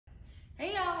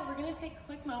Hey y'all, we're gonna take a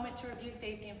quick moment to review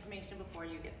safety information before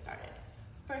you get started.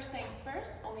 First things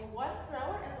first, only one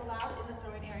thrower is allowed in the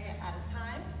throwing area at a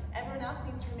time. Everyone else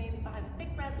needs to remain behind the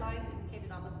thick red lines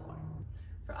indicated on the floor.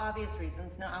 For obvious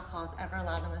reasons, no alcohol is ever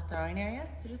allowed in the throwing area,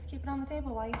 so just keep it on the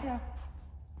table while you throw.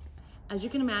 As you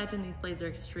can imagine, these blades are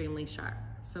extremely sharp,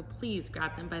 so please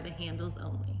grab them by the handles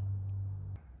only.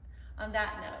 On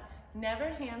that note, never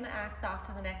hand the axe off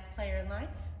to the next player in line.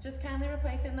 Just kindly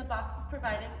replace it in the boxes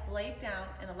provided, blade down,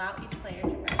 and allow each player to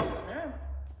grab it on their own.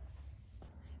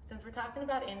 Since we're talking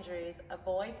about injuries,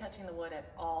 avoid touching the wood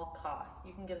at all costs.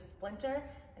 You can get a splinter,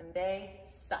 and they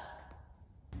suck.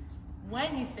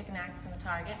 When you stick an axe in the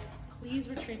target, please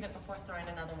retrieve it before throwing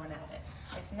another one at it.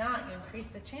 If not, you increase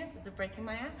the chances of breaking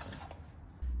my axes.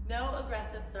 No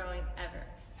aggressive throwing ever.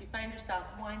 If you find yourself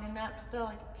winding up to throw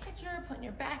like a pitcher, putting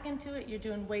your back into it, you're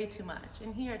doing way too much.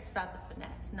 And here it's about the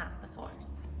finesse, not the force.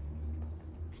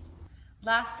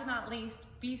 Last but not least,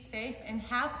 be safe and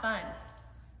have fun.